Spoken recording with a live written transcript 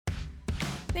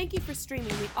Thank you for streaming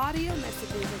the audio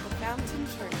messages of the Fountain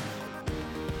Church.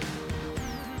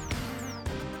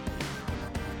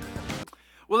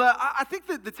 Well, I think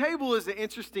that the table is an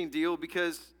interesting deal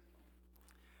because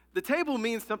the table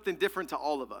means something different to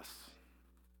all of us,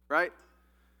 right?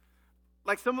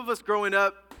 Like some of us growing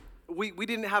up, we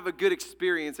didn't have a good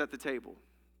experience at the table.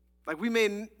 Like we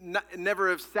may never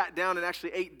have sat down and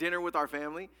actually ate dinner with our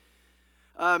family.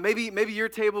 Maybe your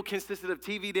table consisted of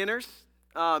TV dinners,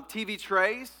 TV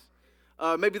trays,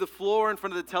 maybe the floor in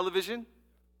front of the television.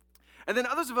 And then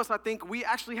others of us, I think, we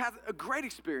actually had a great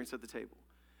experience at the table.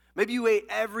 Maybe you ate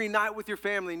every night with your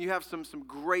family and you have some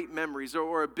great memories,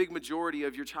 or a big majority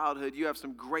of your childhood, you have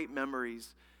some great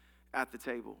memories at the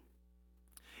table.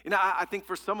 You know, I think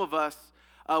for some of us,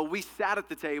 we sat at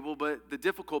the table, but the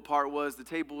difficult part was the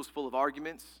table was full of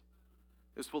arguments.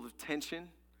 It was full of tension.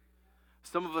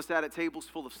 Some of us sat at tables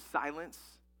full of silence.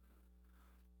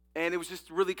 And it was just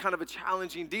really kind of a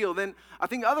challenging deal. Then I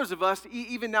think others of us,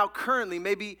 even now currently,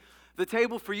 maybe the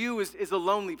table for you is a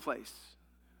lonely place.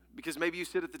 Because maybe you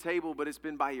sit at the table, but it's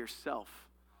been by yourself.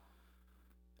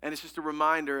 And it's just a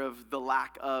reminder of the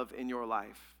lack of in your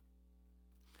life.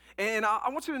 And I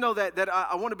want you to know that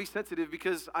I want to be sensitive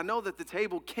because I know that the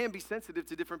table can be sensitive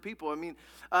to different people. I mean,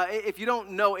 if you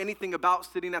don't know anything about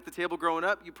sitting at the table growing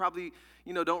up, you probably,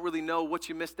 don't really know what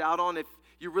you missed out on. If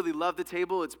you really love the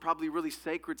table, it's probably really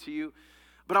sacred to you.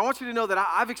 But I want you to know that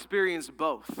I've experienced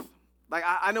both. Like,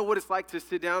 I know what it's like to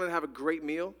sit down and have a great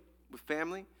meal with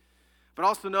family, but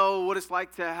also know what it's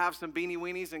like to have some beanie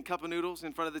weenies and cup of noodles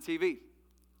in front of the TV,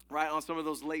 right, on some of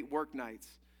those late work nights.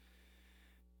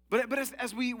 But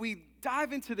as we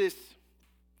dive into this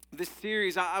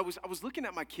series, I was looking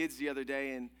at my kids the other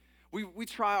day, and we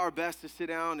try our best to sit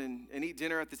down and eat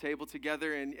dinner at the table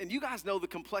together. And you guys know the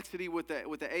complexity with the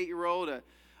 8-year-old, a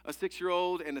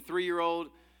 6-year-old, and a 3-year-old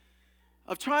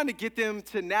of trying to get them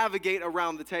to navigate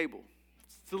around the table.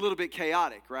 It's a little bit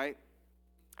chaotic, right?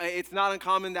 It's not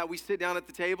uncommon that we sit down at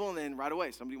the table and then right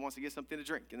away somebody wants to get something to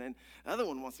drink, and then another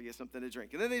one wants to get something to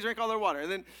drink, and then they drink all their water,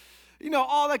 and then,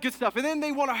 all that good stuff. And then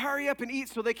they want to hurry up and eat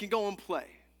so they can go and play.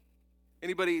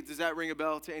 Anybody, does that ring a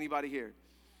bell to anybody here?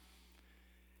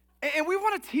 And we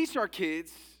want to teach our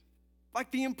kids,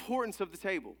 like, the importance of the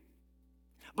table.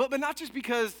 But not just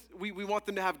because we want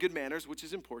them to have good manners, which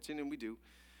is important, and we do.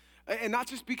 And not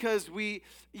just because we,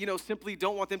 simply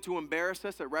don't want them to embarrass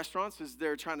us at restaurants as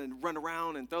they're trying to run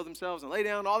around and throw themselves and lay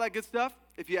down, all that good stuff.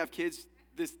 If you have kids,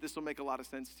 this will make a lot of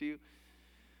sense to you.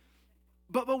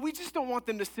 But we just don't want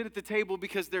them to sit at the table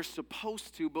because they're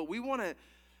supposed to, but we want to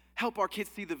help our kids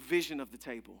see the vision of the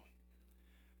table,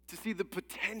 to see the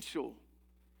potential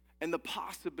and the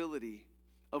possibility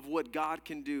of what God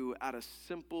can do at a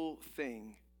simple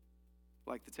thing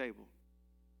like the table.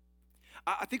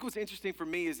 I think what's interesting for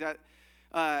me is that,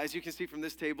 as you can see from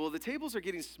this table, the tables are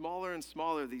getting smaller and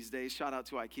smaller these days. Shout out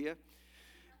to IKEA.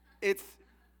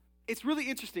 It's really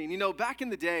interesting. Back in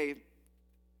the day,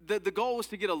 the goal was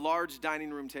to get a large dining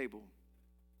room table.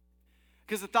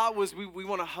 Because the thought was we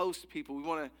want to host people. We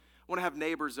want to have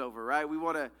neighbors over, right? We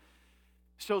want to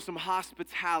show some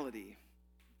hospitality.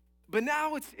 But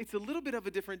now it's a little bit of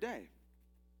a different day.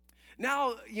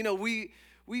 Now,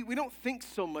 we don't think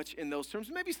so much in those terms.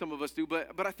 Maybe some of us do,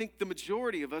 but I think the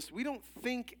majority of us, we don't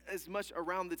think as much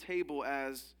around the table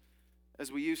as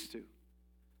we used to.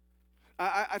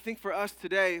 I think for us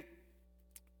today,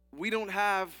 we don't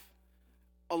have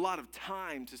a lot of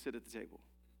time to sit at the table.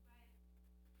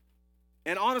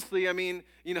 And honestly,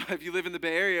 if you live in the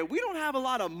Bay Area, we don't have a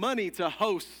lot of money to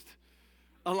host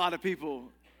a lot of people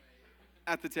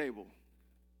at the table,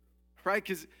 right?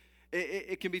 Because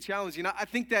it can be challenging. I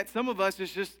think that some of us,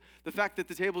 it's just the fact that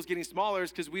the table is getting smaller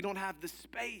is because we don't have the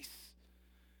space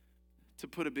to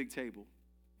put a big table.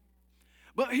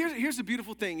 But here's the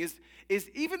beautiful thing is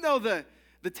even though the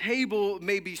table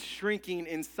may be shrinking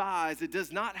in size, it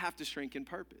does not have to shrink in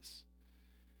purpose.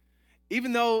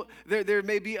 Even though there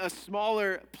may be a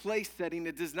smaller place setting,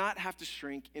 it does not have to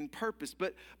shrink in purpose.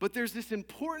 But there's this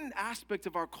important aspect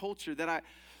of our culture that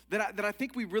I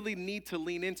think we really need to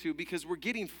lean into, because we're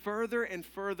getting further and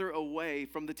further away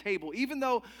from the table. Even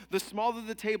though the smaller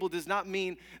the table does not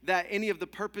mean that any of the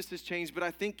purpose has changed, but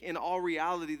I think in all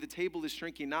reality, the table is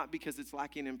shrinking not because it's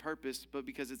lacking in purpose, but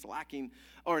because it's lacking,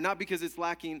 or not because it's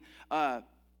lacking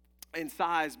in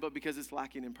size, but because it's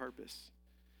lacking in purpose.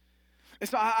 And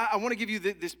so I want to give you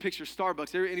this picture,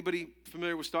 Starbucks. Anybody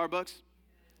familiar with Starbucks?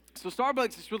 So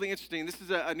Starbucks is really interesting. This is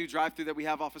a new drive-thru that we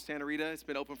have off of Santa Rita. It's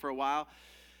been open for a while.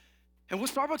 And what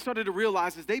Starbucks started to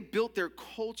realize is they built their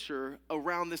culture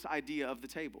around this idea of the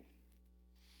table.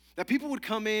 That people would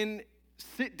come in,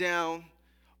 sit down,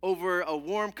 over a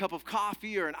warm cup of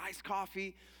coffee or an iced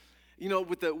coffee,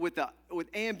 with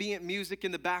ambient music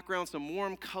in the background, some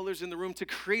warm colors in the room to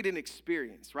create an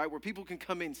experience, right? Where people can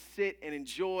come in, sit and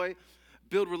enjoy,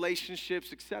 build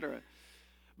relationships, etc.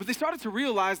 But they started to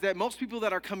realize that most people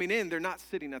that are coming in, they're not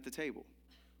sitting at the table.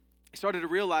 They started to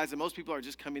realize that most people are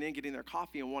just coming in, getting their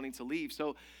coffee and wanting to leave.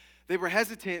 So they were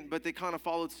hesitant, but they kind of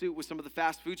followed suit with some of the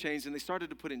fast food chains, and they started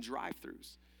to put in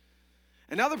drive-thrus.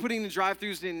 And now they're putting in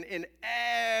drive-thrus in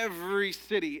every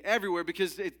city, everywhere,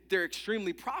 because they're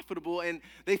extremely profitable. And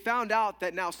they found out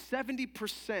that now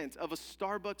 70% of a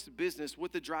Starbucks business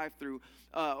with the drive-thru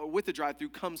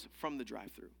comes from the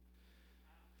drive-thru.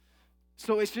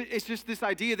 So it's just this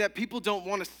idea that people don't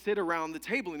want to sit around the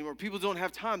table anymore. People don't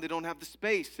have time. They don't have the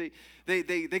space.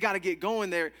 They got to get going.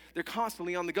 They're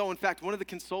constantly on the go. In fact, one of the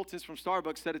consultants from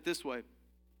Starbucks said it this way.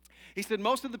 He said,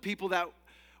 most of the people that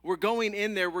were going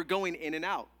in there were going in and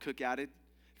out, Cook added.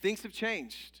 Things have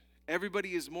changed.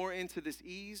 Everybody is more into this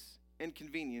ease and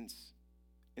convenience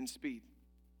and speed.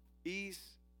 Ease,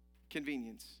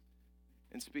 convenience,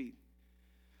 and speed.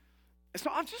 And so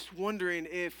I'm just wondering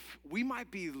if we might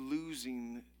be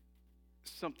losing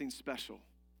something special.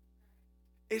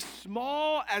 As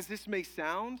small as this may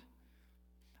sound,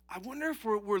 I wonder if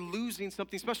we're losing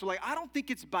something special. Like, I don't think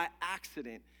it's by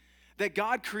accident that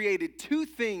God created two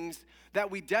things that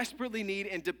we desperately need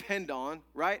and depend on,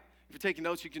 right? If you're taking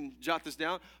notes, you can jot this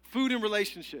down. Food and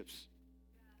relationships.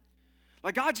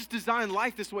 Like, God just designed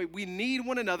life this way. We need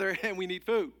one another and we need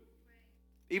food.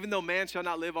 Even though man shall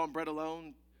not live on bread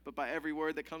alone, but by every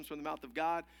word that comes from the mouth of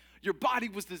God. Your body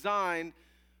was designed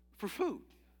for food.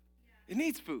 It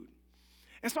needs food.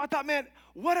 And so I thought, man,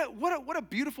 what a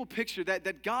beautiful picture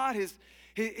that God has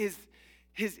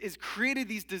created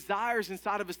these desires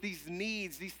inside of us, these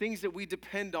needs, these things that we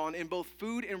depend on in both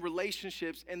food and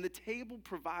relationships, and the table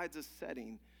provides a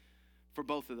setting for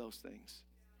both of those things.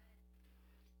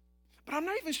 But I'm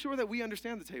not even sure that we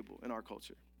understand the table in our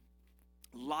culture.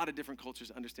 A lot of different cultures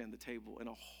understand the table in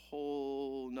a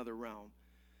whole nother realm.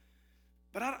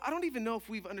 But I don't even know if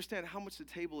we understand how much the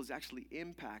table has actually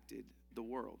impacted the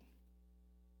world.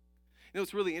 You know,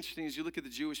 what's really interesting is you look at the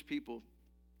Jewish people,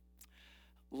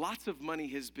 lots of money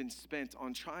has been spent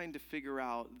on trying to figure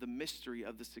out the mystery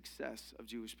of the success of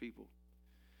Jewish people.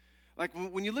 Like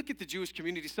when you look at the Jewish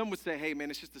community, some would say, hey man,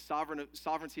 it's just the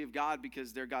sovereignty of God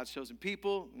because they're God's chosen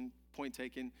people. And point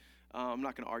taken. I'm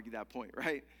not going to argue that point,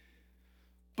 right?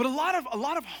 But a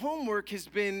lot of homework has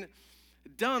been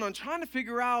done on trying to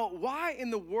figure out why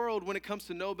in the world, when it comes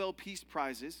to Nobel Peace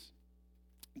Prizes,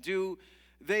 do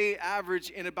they average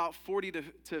in about 40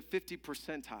 to 50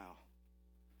 percentile?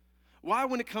 Why,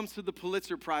 when it comes to the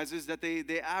Pulitzer Prizes, that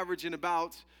they average in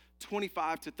about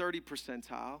 25 to 30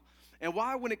 percentile? And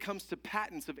why, when it comes to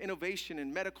patents of innovation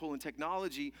in medical and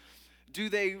technology, do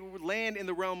they land in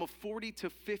the realm of 40 to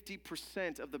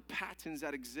 50% of the patents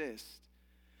that exist?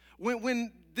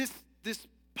 When this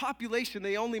population,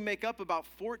 they only make up about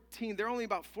 14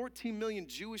 million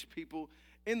Jewish people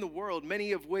in the world,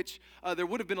 many of which there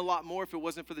would have been a lot more if it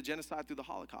wasn't for the genocide through the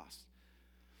Holocaust.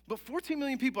 But 14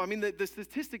 million people, I mean, the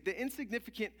statistic, the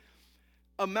insignificant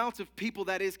amount of people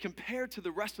that is compared to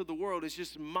the rest of the world is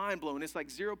just mind-blowing. It's like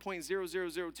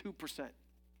 0.0002%,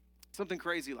 something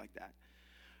crazy like that.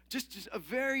 Just a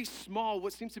very small,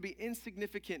 what seems to be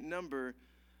insignificant number,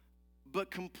 but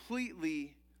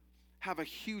completely have a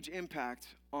huge impact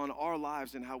on our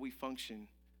lives and how we function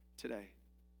today.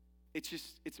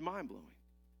 It's mind-blowing.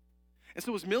 And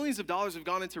so as millions of dollars have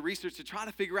gone into research to try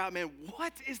to figure out, man,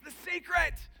 what is the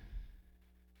secret?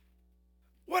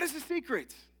 What is the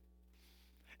secret?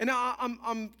 And now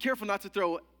I'm careful not to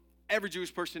throw every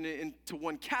Jewish person into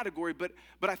one category, but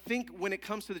I think when it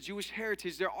comes to the Jewish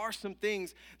heritage, there are some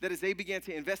things that as they began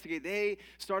to investigate, they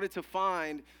started to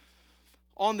find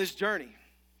on this journey.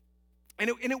 And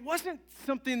it wasn't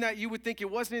something that you would think. It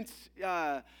wasn't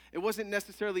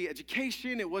necessarily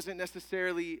education. It wasn't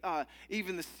necessarily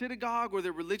even the synagogue or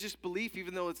their religious belief,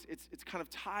 even though it's kind of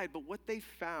tied. But what they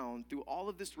found through all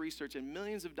of this research and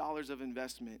millions of dollars of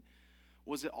investment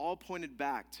was it all pointed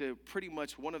back to pretty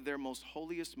much one of their most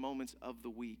holiest moments of the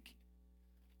week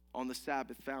on the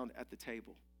Sabbath, found at the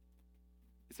table.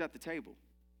 It's at the table.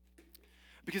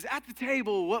 Because at the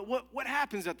table, what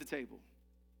happens at the table?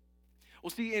 Well,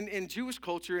 see, in Jewish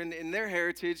culture and in their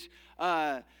heritage,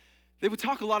 they would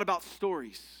talk a lot about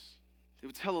stories. They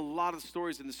would tell a lot of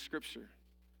stories in the scripture.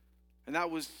 And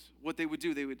that was what they would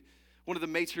do. One of the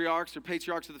matriarchs or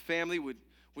patriarchs of the family would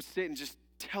sit and just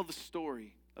tell the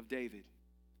story of David,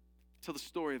 tell the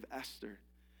story of Esther.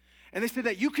 And they said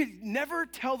that you could never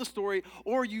tell the story,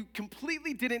 or you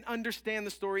completely didn't understand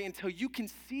the story until you can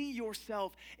see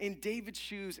yourself in David's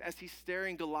shoes as he's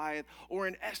staring Goliath, or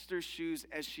in Esther's shoes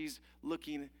as she's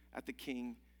looking at the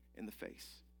king in the face.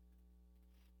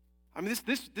 I mean,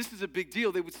 this is a big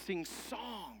deal. They would sing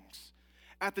songs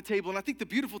at the table. And I think the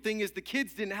beautiful thing is the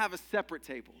kids didn't have a separate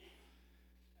table.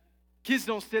 Kids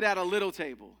don't sit at a little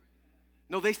table.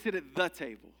 No, they sit at the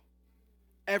table.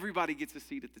 Everybody gets a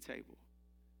seat at the table.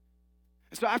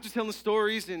 And so after telling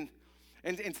stories and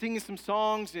singing some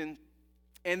songs, and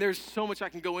there's so much I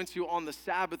can go into on the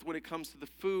Sabbath when it comes to the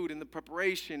food and the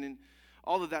preparation and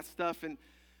all of that stuff. And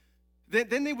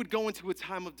then they would go into a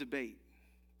time of debate.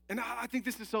 And I think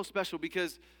this is so special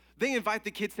because they invite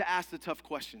the kids to ask the tough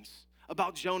questions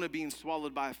about Jonah being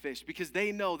swallowed by a fish, because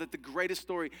they know that the greatest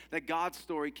story, that God's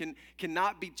story,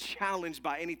 cannot be challenged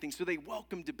by anything. So they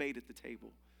welcome debate at the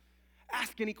table.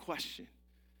 Ask any question.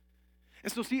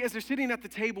 And so see, as they're sitting at the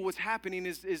table, what's happening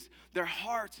is their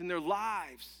hearts and their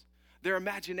lives, their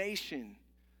imagination,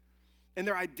 and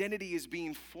their identity is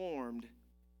being formed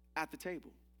at the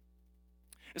table.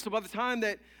 And so by the time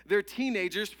that they're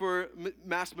teenagers, for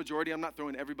mass majority, I'm not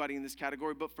throwing everybody in this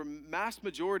category, but for mass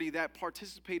majority that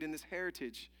participate in this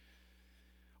heritage,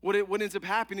 what ends up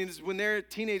happening is when they're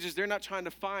teenagers, they're not trying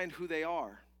to find who they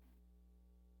are.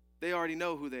 They already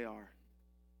know who they are.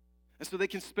 And so they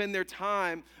can spend their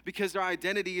time, because their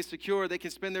identity is secure, they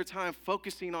can spend their time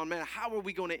focusing on, man, how are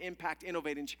we going to impact,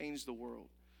 innovate, and change the world?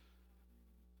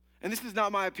 And this is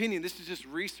not my opinion. This is just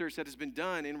research that has been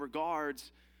done in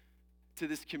regards to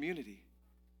this community.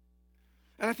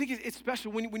 And I think it's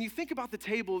special. When you think about the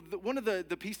table, one of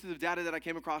the pieces of data that I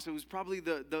came across, it was probably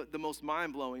the most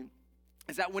mind-blowing,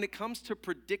 is that when it comes to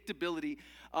predictability,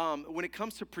 when it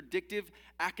comes to predictive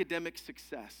academic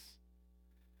success,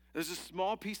 there's a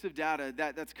small piece of data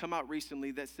that's come out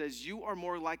recently that says you are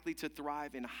more likely to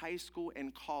thrive in high school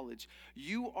and college.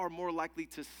 You are more likely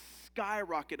to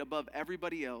skyrocket above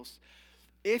everybody else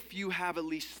if you have at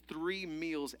least 3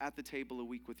 meals at the table a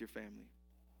week with your family.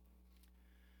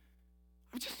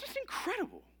 It's just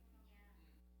incredible.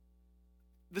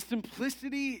 The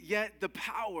simplicity, yet the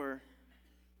power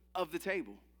of the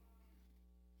table.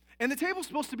 And the table's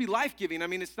supposed to be life-giving. I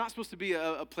mean, it's not supposed to be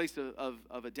a place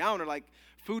of a downer. Like,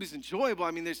 food is enjoyable.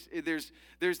 I mean, there's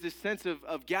this sense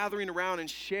of gathering around and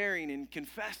sharing and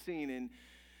confessing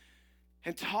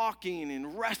and talking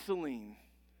and wrestling.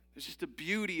 There's just a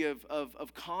beauty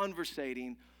of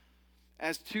conversating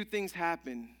as two things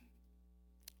happen,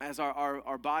 as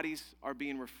our bodies are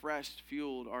being refreshed,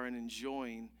 fueled, are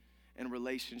enjoying, and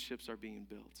relationships are being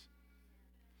built.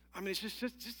 I mean, it's just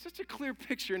such a clear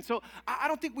picture. And so I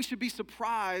don't think we should be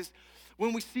surprised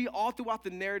when we see all throughout the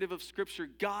narrative of Scripture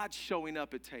God showing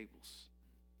up at tables.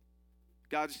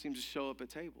 God just seems to show up at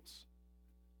tables.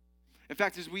 In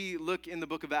fact, as we look in the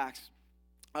book of Acts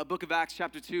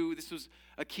chapter 2, this was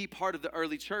a key part of the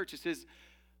early church. It says,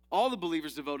 all the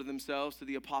believers devoted themselves to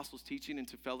the apostles' teaching and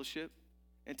to fellowship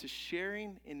and to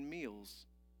sharing in meals,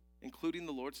 including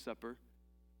the Lord's Supper,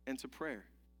 and to prayer.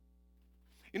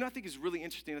 You know, I think it's really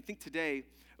interesting. I think today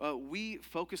we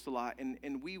focus a lot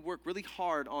and we work really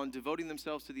hard on devoting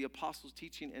themselves to the apostles'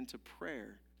 teaching and to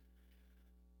prayer.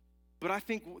 But I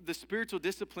think the spiritual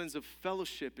disciplines of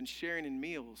fellowship and sharing in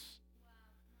meals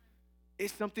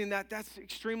is something that's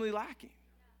extremely lacking.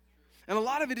 And a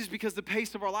lot of it is because the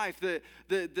pace of our life, the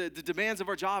demands of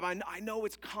our job. I know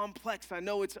it's complex. I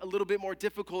know it's a little bit more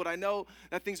difficult. I know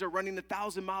that things are running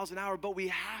 1,000 miles an hour, but we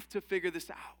have to figure this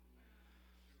out.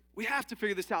 We have to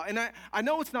figure this out. And I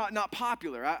know it's not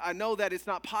popular. I know that it's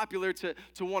not popular to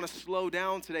want to slow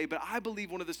down today, but I believe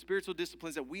one of the spiritual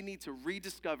disciplines that we need to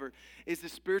rediscover is the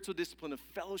spiritual discipline of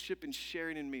fellowship and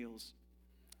sharing in meals.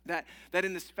 That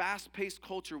in this fast-paced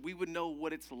culture, we would know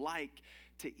what it's like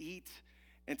to eat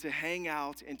and to hang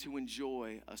out and to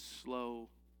enjoy a slow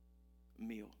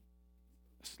meal.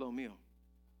 A slow meal.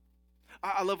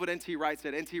 I love what N.T. Wright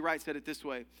said. N.T. Wright said it this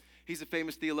way. He's a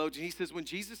famous theologian. He says, when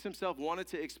Jesus himself wanted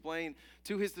to explain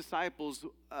to his disciples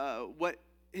what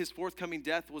his forthcoming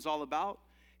death was all about,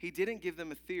 he didn't give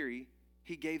them a theory,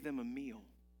 he gave them a meal.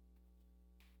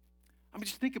 I mean,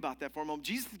 just think about that for a moment.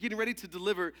 Jesus is getting ready to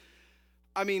deliver,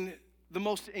 the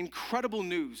most incredible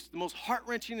news, the most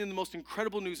heart-wrenching and the most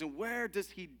incredible news. And where does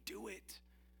he do it?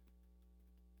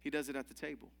 He does it at the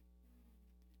table.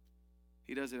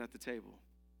 He does it at the table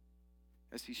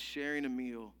as he's sharing a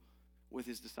meal with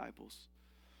his disciples.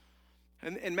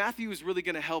 And Matthew is really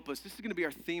going to help us. This is going to be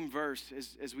our theme verse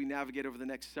as we navigate over the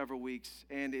next several weeks.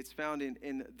 And it's found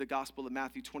in the Gospel of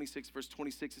Matthew 26, verse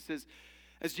 26. It says,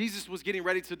 as Jesus was getting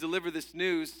ready to deliver this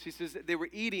news, he says that they were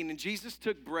eating, and Jesus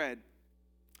took bread.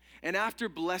 And after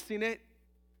blessing it,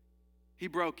 he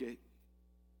broke it.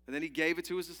 And then he gave it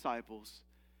to his disciples.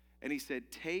 And he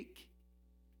said, take,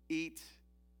 eat,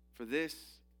 for this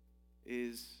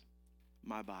is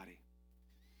my body.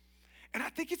 And I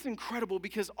think it's incredible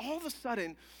because all of a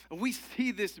sudden we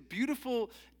see this beautiful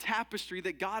tapestry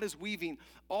that God is weaving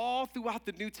all throughout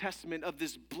the New Testament of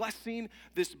this blessing,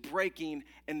 this breaking,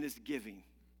 and this giving.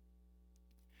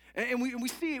 And we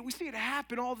see it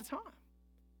happen all the time.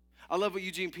 I love what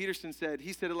Eugene Peterson said.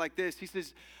 He said it like this. He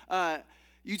says,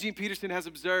 Eugene Peterson has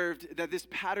observed that this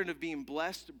pattern of being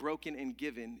blessed, broken, and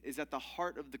given is at the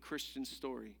heart of the Christian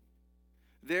story.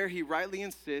 There he rightly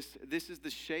insists, this is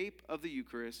the shape of the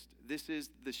Eucharist, this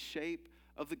is the shape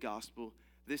of the gospel,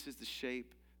 this is the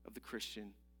shape of the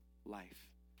Christian life.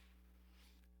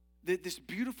 This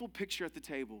beautiful picture at the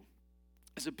table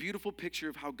is a beautiful picture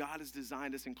of how God has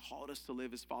designed us and called us to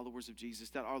live as followers of Jesus,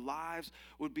 that our lives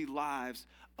would be lives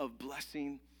of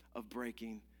blessing, of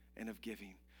breaking, and of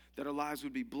giving. That our lives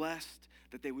would be blessed,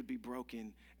 that they would be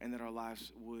broken, and that our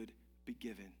lives would be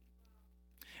given.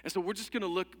 And so we're just going to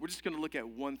look at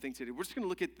one thing today. We're just going to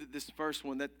look at this first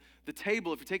one, that the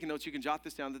table, if you're taking notes, you can jot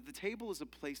this down, that the table is a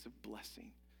place of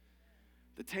blessing.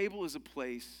 The table is a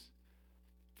place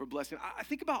for blessing. I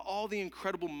think about all the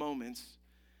incredible moments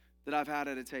that I've had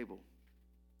at a table.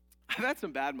 I've had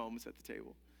some bad moments at the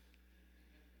table.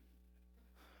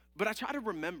 But I try to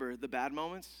remember the bad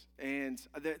moments, and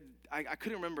I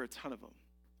couldn't remember a ton of them.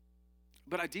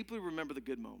 But I deeply remember the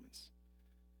good moments.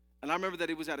 And I remember that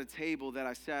it was at a table that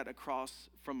I sat across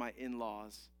from my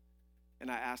in-laws, and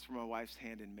I asked for my wife's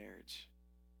hand in marriage.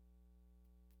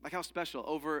 Like how special,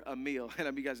 over a meal.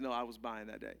 And you guys know I was buying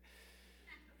that day.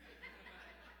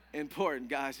 Important,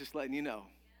 guys, just letting you know.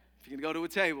 If you're going to go to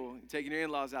a table, and taking your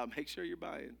in-laws out, make sure you're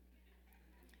buying.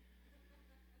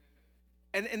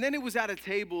 And then it was at a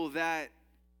table that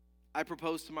I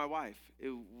proposed to my wife.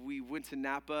 We went to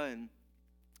Napa,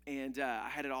 and I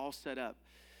had it all set up.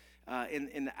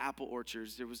 In the apple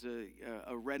orchards, there was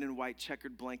a red and white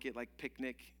checkered blanket, like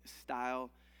picnic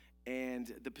style,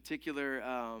 and the particular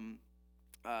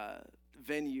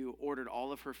venue ordered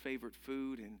all of her favorite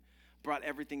food and brought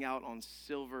everything out on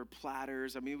silver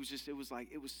platters. I mean,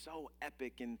 it was so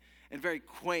epic and very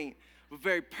quaint, but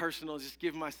very personal. Just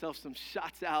giving myself some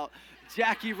shots out.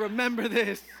 Jackie, remember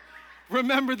this.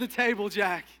 Remember the table,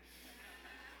 Jack.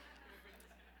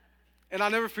 And I'll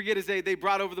never forget as they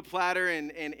brought over the platter, and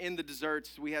in the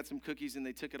desserts, we had some cookies, and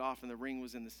they took it off, and the ring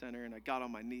was in the center, and I got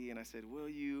on my knee, and I said, will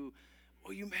you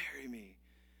marry me?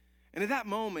 And at that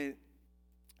moment,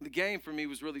 the game for me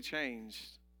was really changed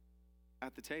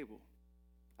at the table.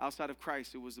 Outside of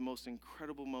Christ, it was the most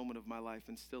incredible moment of my life,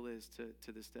 and still is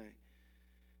to this day.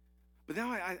 But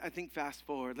now I think fast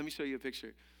forward. Let me show you a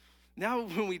picture. Now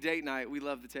when we date night, we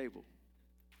love the table.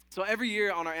 So every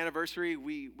year on our anniversary,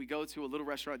 we go to a little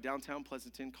restaurant downtown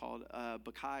Pleasanton called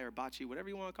Bakai or Bachi, whatever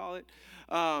you want to call it.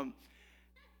 And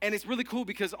it's really cool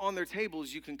because on their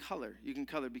tables you can color. You can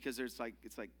color because it's like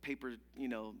paper,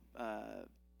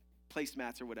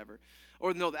 placemats or whatever.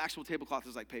 Or no, the actual tablecloth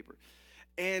is like paper.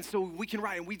 And so we can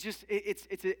write, and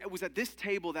it was at this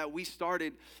table that we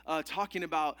started talking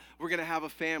about we're going to have a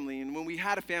family. And when we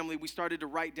had a family, we started to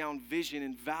write down vision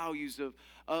and values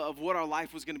of what our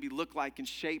life was going to be look like and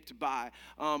shaped by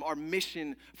our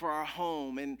mission for our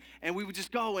home. And we would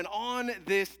just go, and on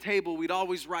this table, we'd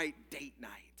always write date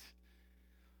night.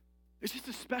 It's just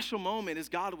a special moment as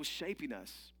God was shaping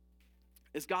us,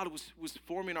 as God was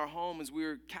forming our home, as we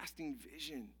were casting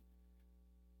vision.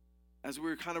 As we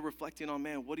were kind of reflecting on,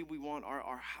 man, what do we want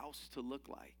our house to look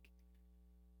like?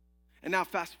 And now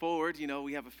fast forward,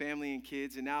 we have a family and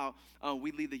kids, and now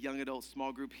we lead the young adult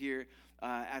small group here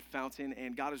at Fountain,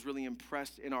 and God is really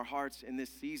impressed in our hearts in this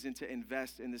season to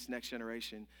invest in this next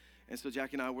generation. And so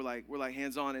Jackie and I, we're like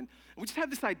hands-on, and we just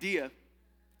had this idea.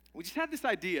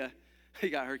 You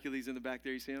got Hercules in the back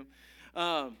there, you see him?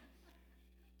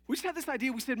 We just had this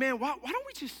idea. We said, man, why don't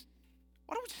we just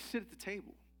sit at the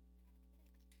table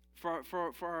for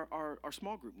our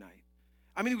small group night?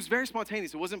 I mean, it was very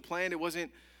spontaneous. It wasn't planned. It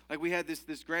wasn't like we had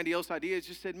this grandiose idea. It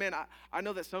just said, man, I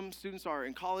know that some students are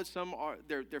in college. Some are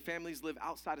their families live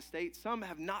outside of state. Some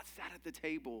have not sat at the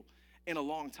table in a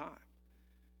long time.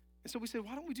 And so we said,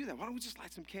 why don't we do that? Why don't we just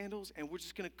light some candles, and we're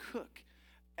just going to cook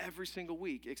every single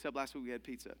week, except last week we had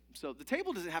pizza. So the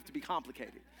table doesn't have to be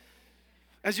complicated.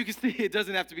 As you can see, it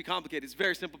doesn't have to be complicated. It's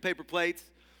very simple: paper plates,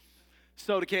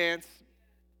 soda cans,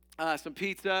 some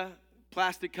pizza,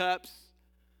 plastic cups.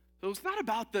 So it's not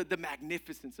about the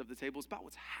magnificence of the table. It's about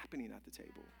what's happening at the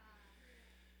table.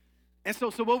 And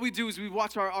so what we do is we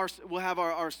watch we'll have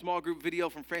our small group video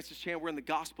from Francis Chan. We're in the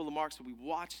Gospel of Mark, so we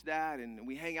watch that and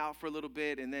we hang out for a little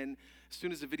bit. And then as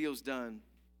soon as the video's done,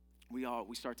 we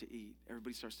start to eat.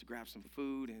 Everybody starts to grab some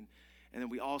food, and then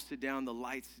we all sit down. The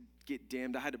lights get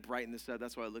dimmed. I had to brighten this up.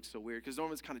 That's why it looks so weird, because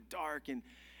normally it's kind of dark. And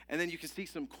then you can see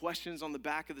some questions on the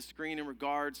back of the screen in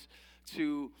regards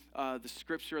to the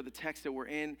scripture or the text that we're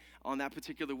in on that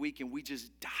particular week, and we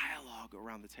just dialogue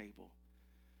around the table.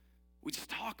 We just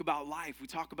talk about life. We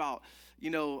talk about,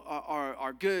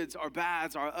 our goods, our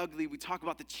bads, our ugly. We talk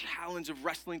about the challenge of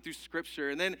wrestling through Scripture.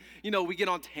 And then, we get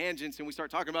on tangents and we start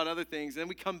talking about other things. And then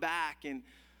we come back, and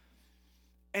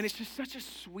it's just such a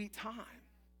sweet time.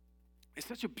 It's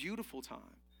such a beautiful time.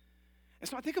 And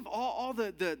so I think of all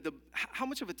the how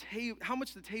much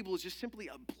the table is just simply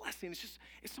a blessing.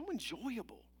 It's so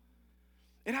enjoyable.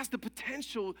 It has the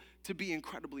potential to be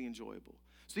incredibly enjoyable.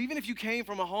 So even if you came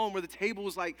from a home where the table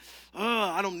was like,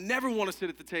 I don't never want to sit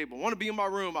at the table. I want to be in my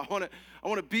room. I want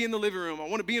to be in the living room. I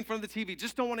want to be in front of the TV.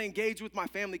 Just don't want to engage with my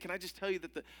family. Can I just tell you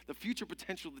that the future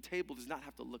potential of the table does not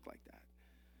have to look like that.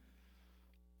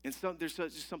 And so there's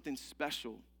just something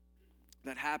special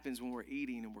that happens when we're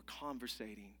eating and we're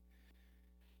conversating.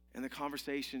 And the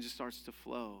conversation just starts to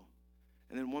flow.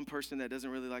 And then one person that doesn't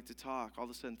really like to talk, all of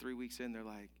a sudden 3 weeks in,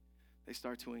 they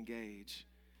start to engage.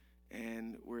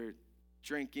 And we're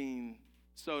drinking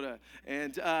soda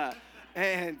and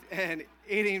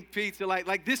eating pizza.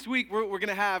 Like this week, we're going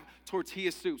to have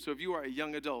tortilla soup. So if you are a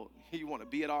young adult, you want to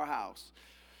be at our house.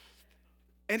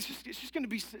 And it's just going to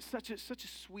be such a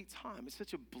sweet time. It's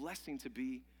such a blessing to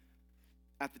be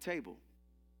at the table.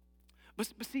 But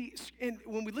see, and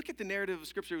when we look at the narrative of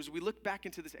Scripture, as we look back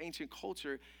into this ancient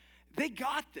culture, they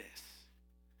got this.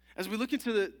 As we look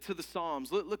into the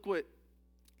Psalms, look what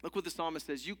the psalmist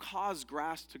says. You cause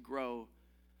grass to grow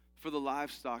for the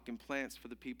livestock and plants for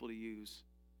the people to use.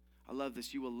 I love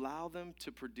this. You allow them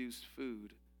to produce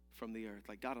food from the earth.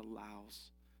 Like God allows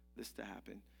this to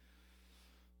happen.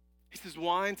 He says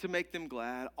wine to make them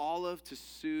glad, olive to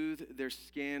soothe their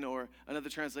skin, or another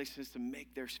translation is to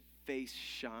make their face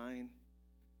shine,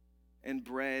 and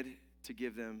bread to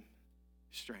give them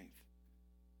strength.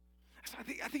 So I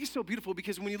think it's so beautiful,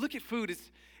 because when you look at food,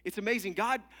 it's amazing.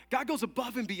 God goes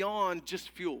above and beyond just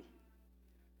fuel.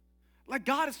 Like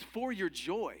God is for your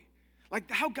joy. Like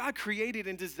how God created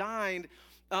and designed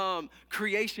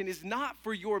creation is not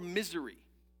for your misery.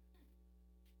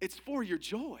 It's for your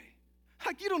joy.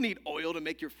 Like you don't need oil to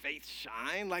make your face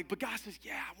shine. But God says,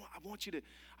 yeah, I want you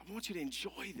to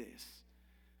enjoy this.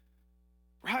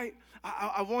 Right?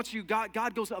 I want you,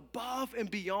 God goes above and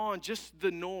beyond just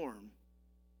the norm,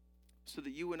 so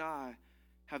that you and I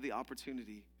have the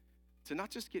opportunity to not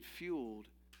just get fueled,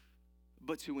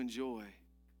 but to enjoy.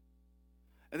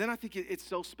 And then I think it's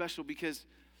so special, because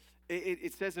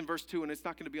it says in verse 2, and it's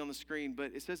not going to be on the screen,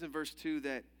 but it says in verse 2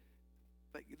 that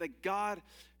like God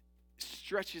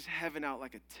stretches heaven out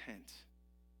like a tent.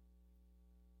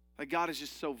 Like God is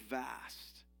just so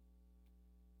vast.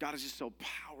 God is just so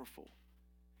powerful.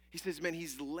 He says, man,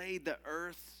 he's laid the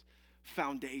earth's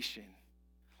foundation,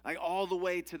 like all the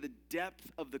way to the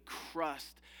depth of the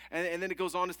crust. And then it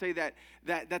goes on to say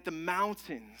that the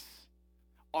mountains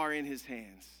are in his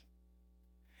hands.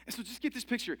 And so just get this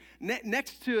picture.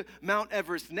 Next to Mount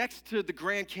Everest, next to the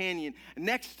Grand Canyon,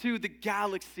 next to the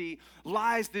galaxy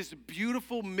lies this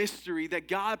beautiful mystery that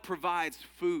God provides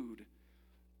food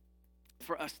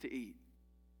for us to eat.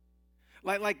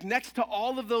 Like next to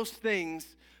all of those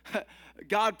things,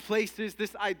 God places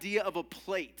this idea of a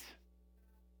plate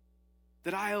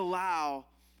that I allow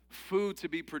food to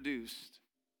be produced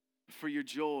for your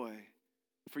joy,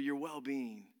 for your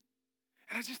well-being.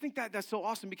 And I just think that's so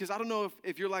awesome, because I don't know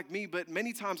if you're like me, but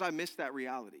many times I miss that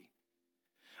reality.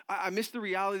 I miss the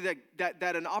reality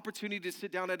that an opportunity to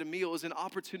sit down at a meal is an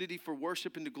opportunity for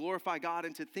worship and to glorify God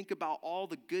and to think about all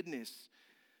the goodness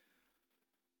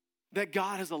that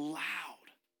God has allowed.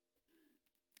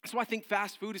 So I think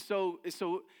fast food is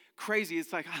so crazy.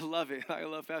 It's like, I love it. I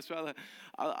love fast food.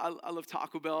 I love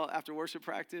Taco Bell after worship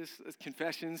practice. It's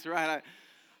confessions, right?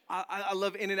 I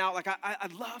love In-N-Out. Like I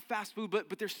love fast food,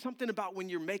 but there's something about when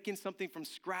you're making something from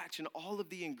scratch and all of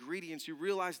the ingredients, you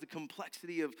realize the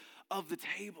complexity of the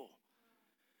table.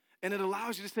 And it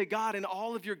allows you to say, God, in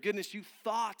all of your goodness, you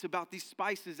thought about these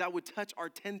spices that would touch our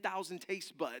 10,000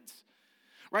 taste buds.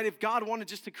 Right? If God wanted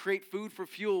just to create food for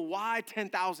fuel, why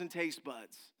 10,000 taste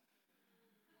buds?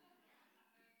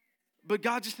 But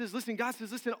God says, listen,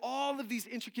 all of these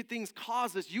intricate things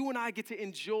cause us, you and I get to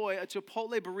enjoy a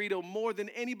Chipotle burrito more than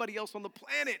anybody else on the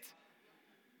planet.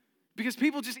 Because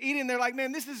people just eat it and they're like,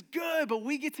 man, this is good, but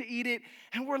we get to eat it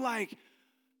and we're like,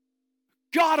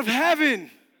 God of heaven,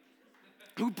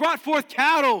 who brought forth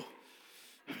cattle,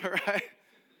 right?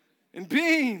 And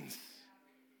beans.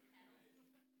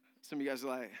 Some of you guys are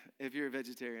like, if you're a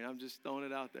vegetarian, I'm just throwing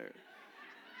it out there.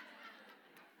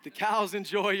 The cows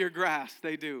enjoy your grass,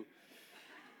 they do.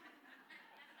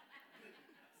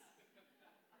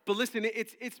 But listen,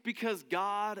 it's because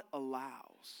God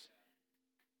allows.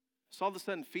 So all of a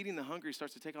sudden, feeding the hungry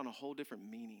starts to take on a whole different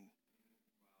meaning.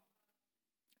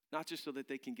 Not just so that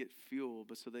they can get fuel,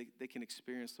 but so they can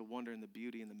experience the wonder and the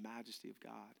beauty and the majesty of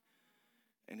God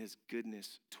and his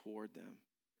goodness toward them.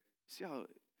 See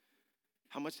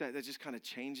how much that just kind of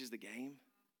changes the game?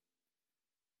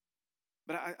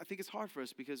 But I think it's hard for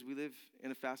us because we live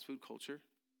in a fast food culture.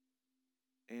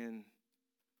 And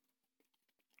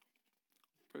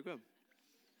pretty good.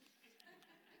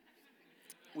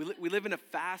 We live in a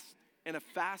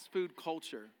fast food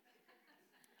culture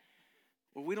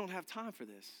where we don't have time for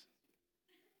this.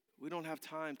 We don't have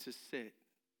time to sit.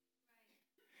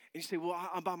 And you say, well,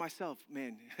 I'm by myself.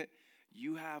 Man,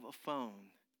 you have a phone.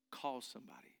 Call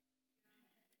somebody.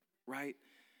 Right?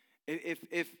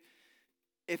 If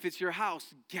it's your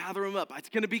house, gather them up. It's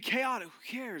going to be chaotic.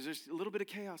 Who cares? There's a little bit of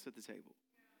chaos at the table.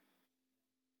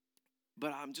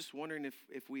 But I'm just wondering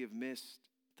if we have missed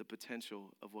the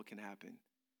potential of what can happen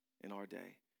in our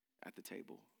day at the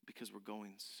table because we're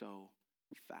going so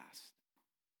fast.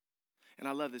 And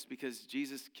I love this because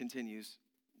Jesus continues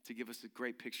to give us a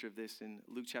great picture of this in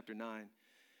Luke chapter 9.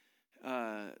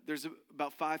 There's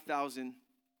about 5,000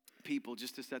 people,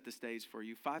 just to set the stage for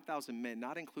you, 5,000 men,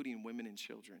 not including women and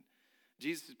children.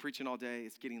 Jesus is preaching all day.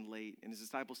 It's getting late. And his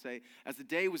disciples say, as the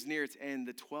day was near its end,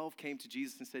 the 12 came to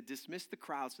Jesus and said, dismiss the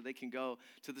crowd so they can go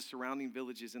to the surrounding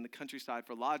villages and the countryside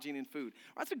for lodging and food.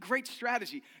 That's a great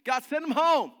strategy. God, send them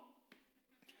home.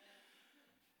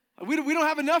 We don't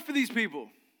have enough for these people.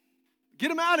 Get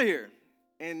them out of here.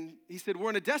 And he said, we're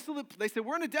in a desolate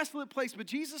place. But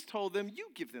Jesus told them, you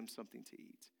give them something to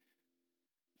eat.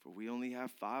 For we only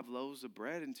have 5 loaves of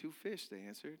bread and 2 fish, they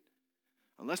answered.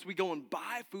 Unless we go and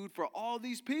buy food for all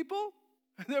these people,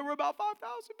 and there were about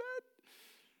 5,000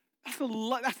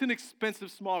 men. That's an expensive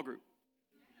small group.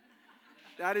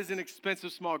 That is an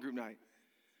expensive small group night.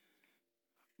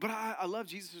 But I love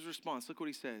Jesus' response. Look what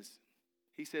he says.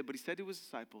 He said to his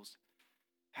disciples,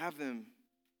 have them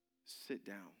sit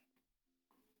down.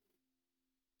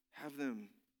 Have them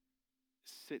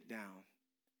sit down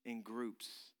in groups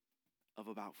of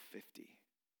about 50.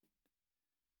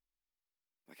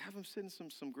 Like, have them sit in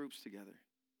some groups together.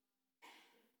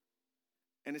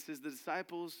 And it says the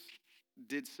disciples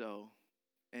did so,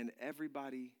 and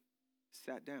everybody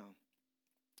sat down.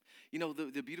 You know,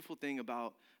 the beautiful thing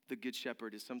about the Good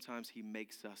Shepherd is sometimes he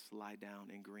makes us lie down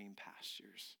in green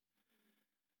pastures.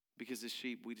 Because as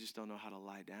sheep, we just don't know how to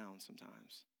lie down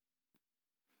sometimes.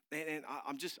 And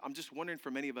I'm just wondering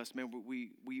for many of us, man,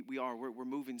 we're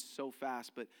moving so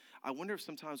fast, but I wonder if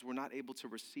sometimes we're not able to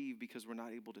receive because we're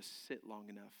not able to sit long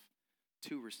enough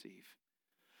to receive.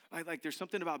 Like there's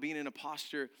something about being in a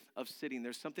posture of sitting.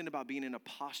 There's something about being in a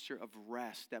posture of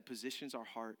rest that positions our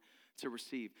heart to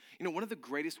receive. You know, one of the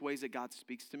greatest ways that God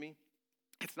speaks to me,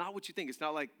 it's not what you think. It's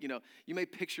not like, you know, you may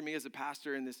picture me as a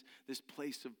pastor in this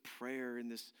place of prayer in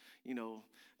this, you know,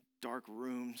 dark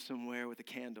room somewhere with a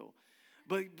candle.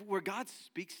 But where God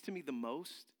speaks to me the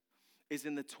most is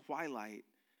in the twilight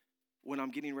when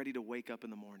I'm getting ready to wake up in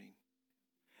the morning.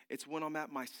 It's when I'm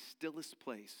at my stillest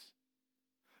place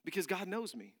because God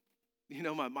knows me. You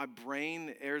know, my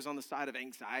brain errs on the side of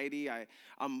anxiety.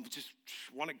 I'm just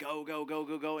want to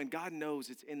go. And God knows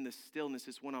it's in the stillness.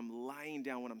 It's when I'm lying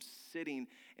down, when I'm sitting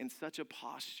in such a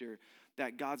posture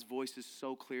that God's voice is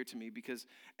so clear to me because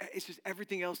it's just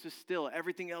everything else is still.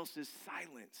 Everything else is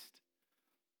silenced.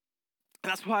 And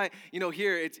that's why, you know,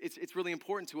 here it's really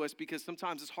important to us because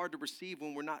sometimes it's hard to receive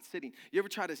when we're not sitting. You ever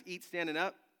try to eat standing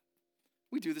up?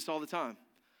 We do this all the time.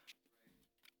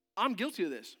 I'm guilty of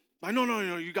this. Like,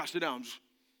 no, you got to sit down. I'm just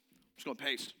going to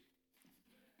pace.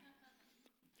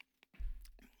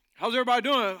 How's everybody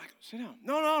doing? Like, sit down.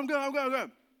 No, I'm good. I'm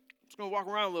just going to walk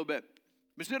around a little bit.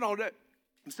 Been sitting all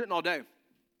day.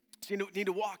 So you need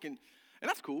to walk, and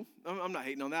that's cool. I'm not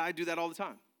hating on that. I do that all the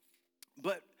time.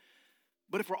 But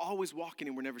if we're always walking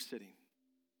and we're never sitting,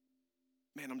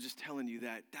 man, I'm just telling you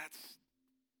that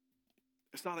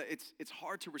it's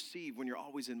hard to receive when you're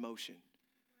always in motion.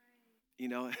 You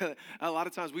know, a lot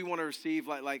of times we want to receive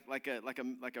like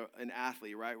an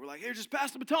athlete, right? We're like, here, just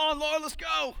pass the baton, Lord, let's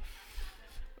go.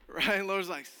 Right? And Lord's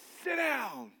like, sit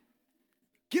down.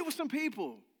 Get with some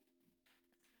people.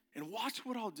 And watch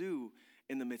what I'll do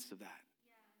in the midst of that.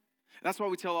 That's why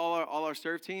we tell all our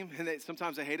serve team, and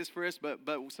sometimes they hate us for this, but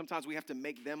sometimes we have to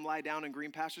make them lie down in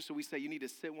green pastures. So we say, you need to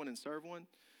sit one and serve one.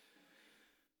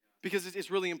 Because it's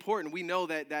really important. We know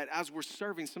that as we're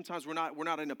serving, sometimes we're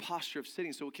not in a posture of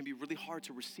sitting, so it can be really hard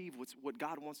to receive what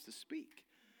God wants to speak.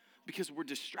 Because we're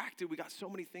distracted, we got so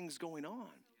many things going on.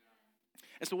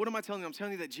 And so what am I telling you? I'm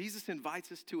telling you that Jesus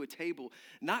invites us to a table,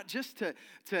 not just to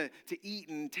eat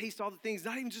and taste all the things,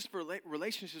 not even just for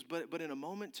relationships, but in a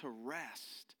moment to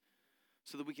rest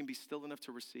so that we can be still enough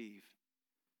to receive,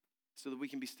 so that we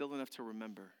can be still enough to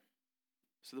remember,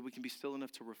 so that we can be still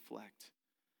enough to reflect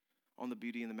on the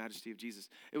beauty and the majesty of Jesus.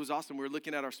 It was awesome. We were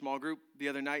looking at our small group the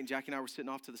other night, and Jackie and I were sitting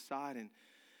off to the side,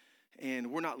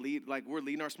 and we're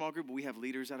leading our small group, but we have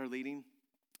leaders that are leading.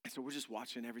 And so we're just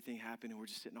watching everything happen, and we're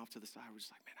just sitting off to the side. We're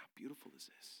just like, man, how beautiful is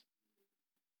this?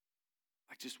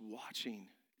 Like just watching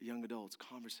young adults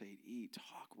conversate, eat,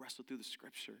 talk, wrestle through the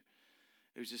scripture.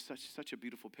 It was just such a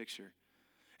beautiful picture.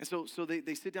 And so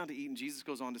they sit down to eat, and Jesus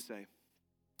goes on to say,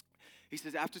 he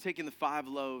says, after taking the 5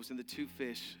 loaves and the 2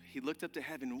 fish, he looked up to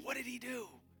heaven. What did he do?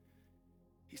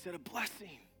 He said a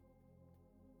blessing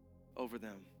over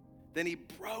them. Then he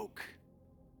broke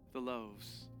the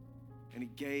loaves and he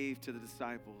gave to the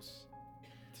disciples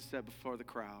to set before the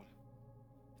crowd.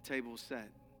 The table was set,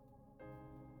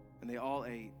 and they all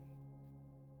ate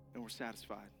and were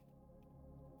satisfied.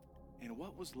 And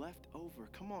what was left over?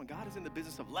 Come on, God is in the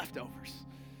business of leftovers.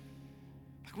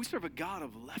 Like we serve a God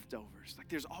of leftovers. Like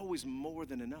there's always more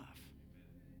than enough.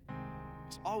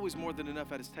 There's always more than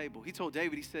enough at his table. He told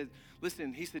David, he said,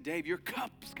 Dave, your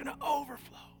cup's gonna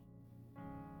overflow.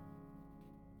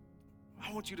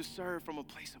 I want you to serve from a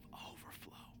place of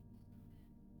overflow.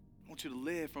 I want you to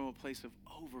live from a place of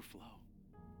overflow.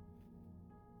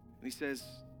 And he says,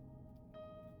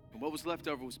 and what was left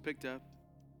over was picked up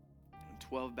in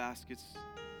 12 baskets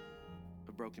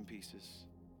of broken pieces.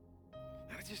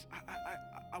 And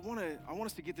I want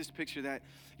us to get this picture that,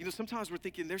 sometimes we're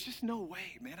thinking, there's just no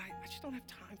way, man. I just don't have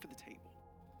time for the table.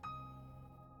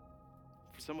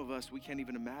 For some of us, we can't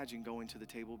even imagine going to the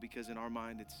table because in our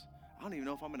mind, I don't even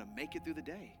know if I'm going to make it through the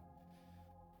day.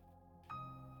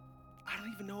 I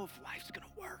don't even know if life's going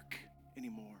to work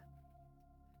anymore.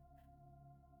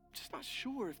 I'm just not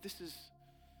sure if this is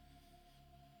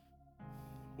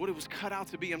what it was cut out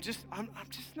to be. I'm just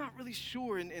not really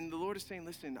sure. And the Lord is saying,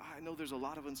 listen, I know there's a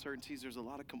lot of uncertainties, there's a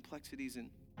lot of complexities, and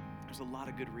there's a lot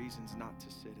of good reasons not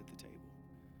to sit at the table.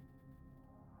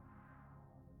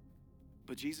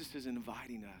 But Jesus is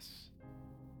inviting us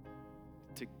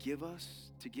to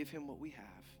give him what we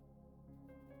have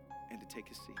and to take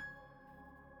a seat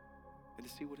and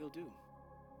to see what he'll do.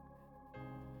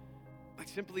 Like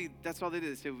simply, that's all they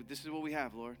did. They said, this is what we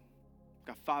have, Lord. We've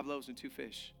got 5 loaves and 2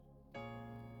 fish.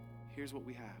 Here's what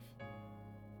we have.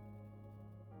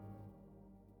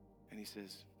 And he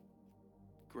says,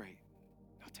 great,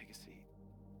 now take a seat.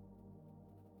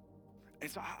 And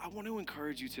so I want to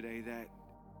encourage you today that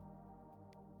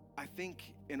I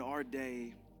think in our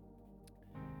day,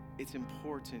 it's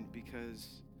important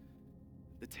because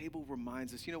the table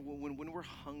reminds us, when we're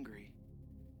hungry,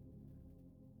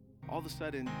 all of a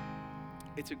sudden,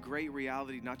 it's a great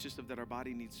reality, not just of that our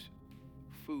body needs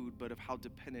food, but of how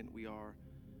dependent we are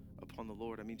upon the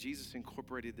Lord. I mean, Jesus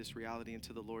incorporated this reality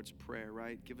into the Lord's Prayer,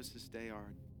 right? Give us this day our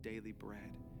daily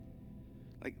bread.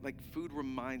 Like food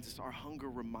reminds us, our hunger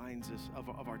reminds us of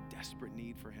our desperate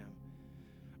need for him.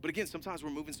 But again, sometimes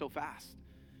we're moving so fast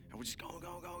and we're just going.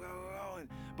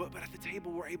 But at the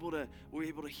table, we're able to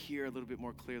hear a little bit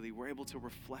more clearly. We're able to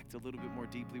reflect a little bit more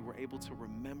deeply. We're able to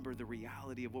remember the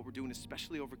reality of what we're doing,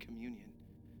 especially over communion.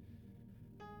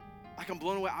 Like I'm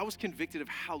blown away. I was convicted of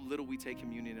how little we take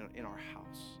communion in our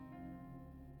house.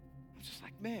 I'm just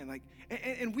like, man,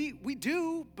 and we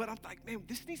do, but I'm like, man,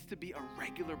 this needs to be a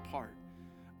regular part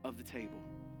of the table.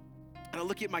 And I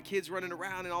look at my kids running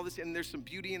around and all this, and there's some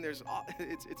beauty and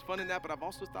it's fun in that, but I've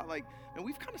also thought man,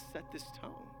 we've kind of set this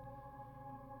tone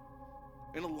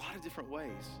in a lot of different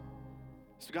ways.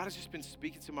 So God has just been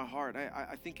speaking to my heart.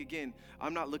 I think, again,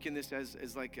 I'm not looking at this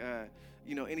as like,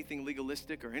 anything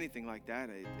legalistic or anything like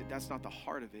that. That's not the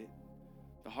heart of it.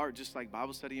 The heart, just like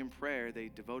Bible study and prayer,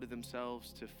 they devoted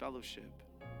themselves to fellowship,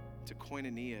 to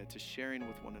koinonia, to sharing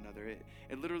with one another.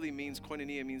 It literally means,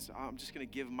 koinonia means I'm just going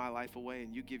to give my life away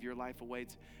and you give your life away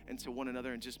and to one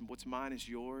another, and just what's mine is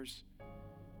yours.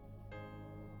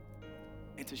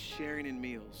 And to sharing in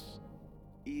meals,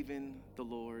 even the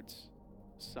Lord's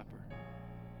Supper.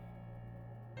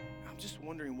 I'm just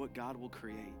wondering what God will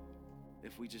create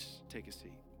if we just take a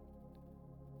seat.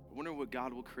 I wonder what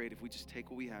God will create if we just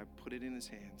take what we have, put it in his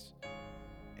hands,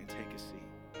 and take a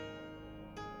seat.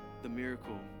 The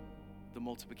miracle, the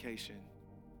multiplication.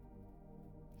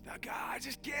 Now, God, I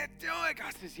just can't do it.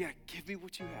 God says, yeah, give me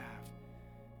what you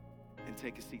have and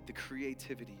take a seat. The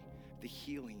creativity, the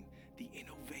healing, the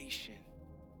innovation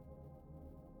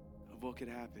of what could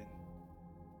happen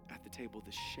at the table,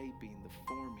 the shaping, the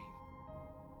forming.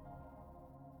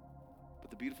 But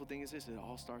the beautiful thing is this, it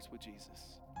all starts with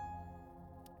Jesus.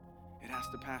 It has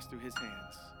to pass through his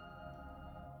hands.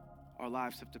 Our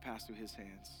lives have to pass through his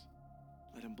hands.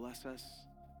 Let him bless us.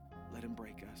 Let him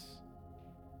break us.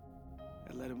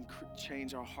 And let him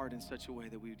change our heart in such a way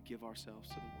that we would give ourselves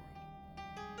to the world.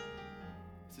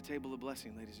 It's a table of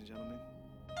blessing, ladies and gentlemen.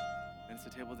 And it's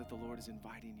a table that the Lord is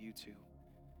inviting you to.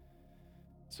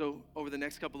 So over the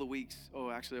next couple of weeks,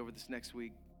 over this next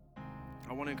week,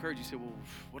 I want to encourage you. Say, well,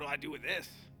 what do I do with this?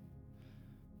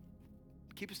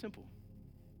 Keep it simple.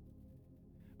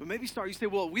 But maybe you say,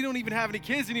 well, we don't even have any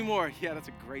kids anymore. Yeah, that's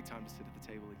a great time to sit at the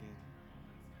table again.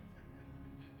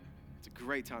 It's a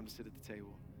great time to sit at the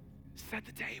table. Set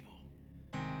the table.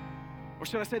 Or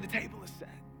should I say the table is set?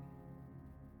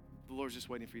 The Lord's just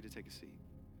waiting for you to take a seat.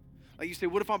 Like you say,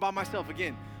 what if I'm by myself?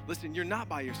 Again, listen, you're not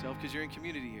by yourself because you're in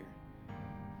community here.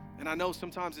 And I know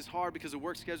sometimes it's hard because of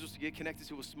work schedules to get connected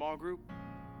to a small group.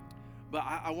 But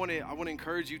I want to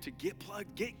encourage you to get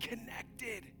plugged, get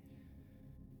connected.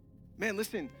 Man,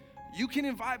 listen, you can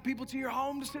invite people to your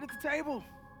home to sit at the table.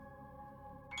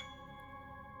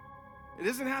 It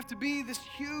doesn't have to be this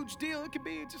huge deal. It could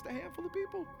be just a handful of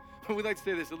people. We like to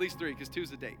say this, at least 3, because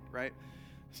 2's a date, right?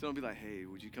 So don't be like, hey,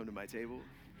 would you come to my table?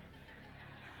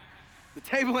 The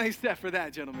table ain't set for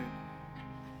that, gentlemen.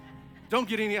 Don't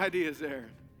get any ideas there.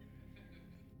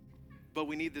 But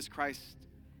we need this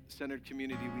Christ-centered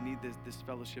community. We need this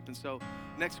fellowship. And so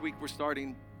next week we're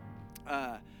starting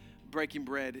breaking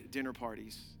bread dinner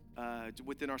parties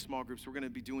within our small groups. We're going to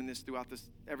be doing this throughout this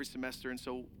every semester. And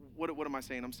so what am I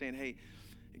saying? I'm saying, hey,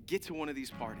 get to one of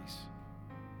these parties.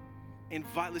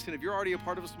 Listen, if you're already a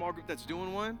part of a small group that's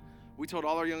doing one, we told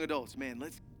all our young adults, man,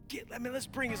 let's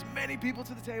bring as many people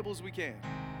to the table as we can.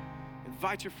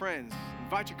 Invite your friends,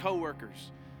 invite your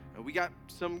coworkers. We got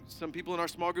some people in our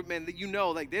small group, man,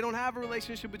 that like they don't have a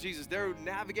relationship with Jesus. They're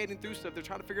navigating through stuff. They're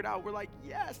trying to figure it out. We're like,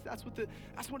 yes, that's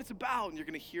what it's about. And you're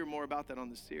going to hear more about that on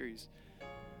this series.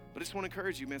 But I just want to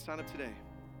encourage you, man, sign up today.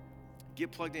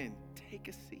 Get plugged in. Take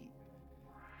a seat.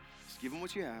 Just give him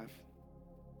what you have.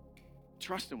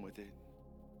 Trust him with it.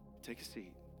 Take a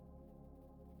seat.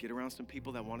 Get around some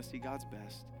people that want to see God's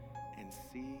best and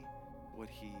see what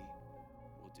he